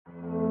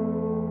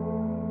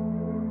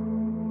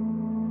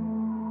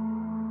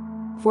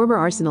Former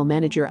Arsenal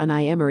manager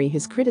Unai Emery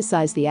has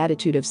criticized the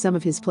attitude of some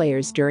of his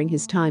players during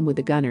his time with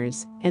the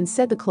Gunners and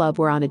said the club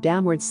were on a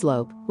downward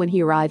slope when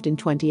he arrived in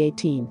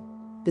 2018.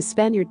 The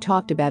Spaniard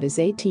talked about his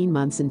 18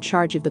 months in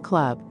charge of the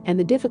club and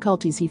the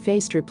difficulties he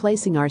faced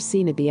replacing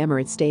Arsene at the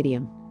Emirates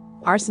Stadium.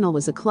 Arsenal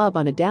was a club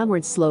on a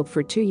downward slope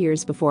for 2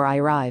 years before I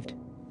arrived.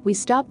 We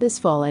stopped this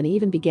fall and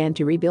even began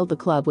to rebuild the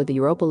club with the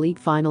Europa League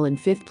final in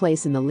 5th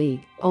place in the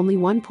league, only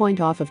 1 point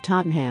off of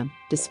Tottenham,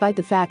 despite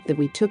the fact that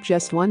we took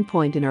just 1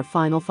 point in our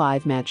final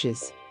 5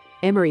 matches.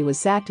 Emery was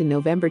sacked in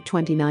November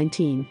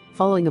 2019,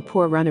 following a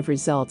poor run of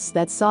results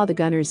that saw the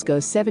Gunners go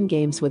 7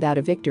 games without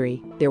a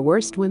victory, their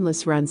worst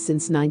winless run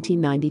since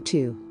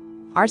 1992.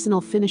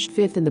 Arsenal finished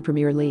 5th in the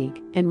Premier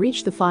League and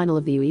reached the final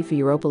of the UEFA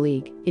Europa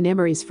League in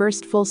Emery's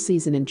first full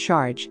season in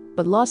charge,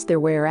 but lost their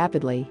way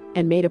rapidly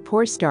and made a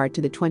poor start to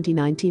the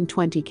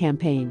 2019-20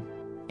 campaign.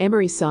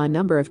 Emery saw a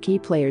number of key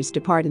players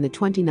depart in the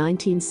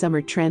 2019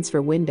 summer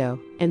transfer window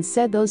and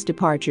said those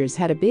departures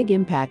had a big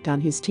impact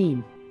on his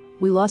team.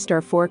 We lost our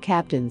 4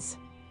 captains: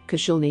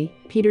 Koscielny,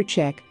 Petr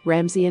Cech,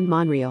 Ramsey and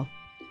Monreal.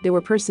 There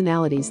were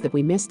personalities that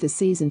we missed this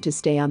season to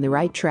stay on the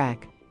right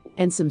track.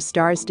 And some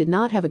stars did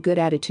not have a good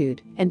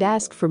attitude and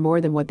asked for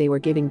more than what they were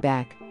giving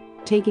back.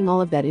 Taking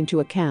all of that into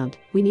account,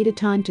 we needed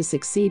time to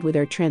succeed with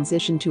our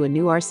transition to a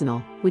new Arsenal,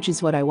 which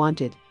is what I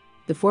wanted.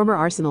 The former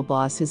Arsenal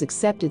boss has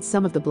accepted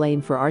some of the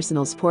blame for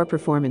Arsenal's poor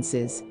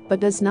performances,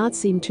 but does not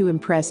seem too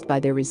impressed by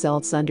their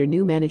results under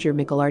new manager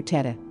Mikel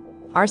Arteta.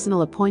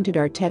 Arsenal appointed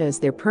Arteta as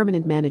their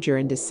permanent manager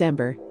in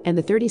December, and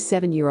the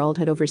 37-year-old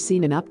had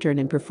overseen an upturn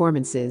in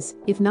performances,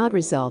 if not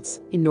results,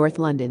 in North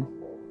London.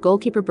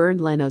 Goalkeeper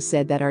Bernd Leno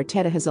said that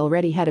Arteta has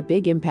already had a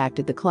big impact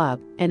at the club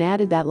and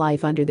added that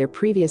life under their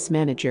previous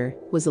manager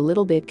was a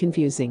little bit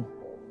confusing.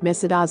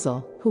 Mesut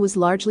Ozil, who was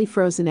largely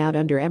frozen out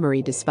under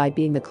Emery despite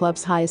being the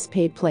club's highest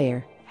paid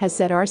player, has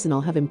said Arsenal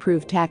have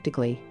improved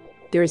tactically.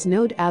 There is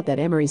no doubt that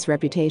Emery's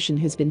reputation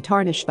has been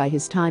tarnished by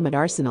his time at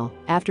Arsenal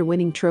after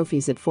winning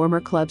trophies at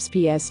former clubs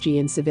PSG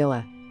and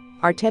Sevilla.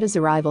 Arteta's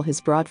arrival has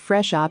brought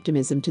fresh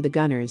optimism to the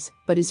Gunners,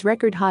 but his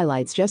record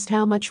highlights just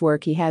how much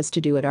work he has to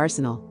do at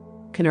Arsenal.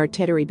 Can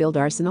Arteta rebuild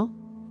Arsenal?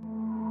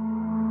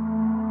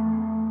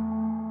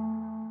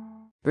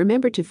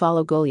 Remember to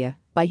follow Golia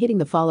by hitting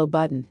the follow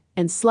button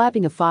and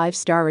slapping a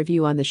 5-star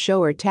review on the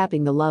show or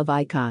tapping the love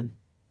icon.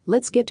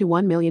 Let's get to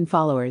 1 million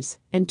followers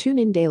and tune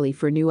in daily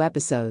for new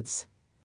episodes.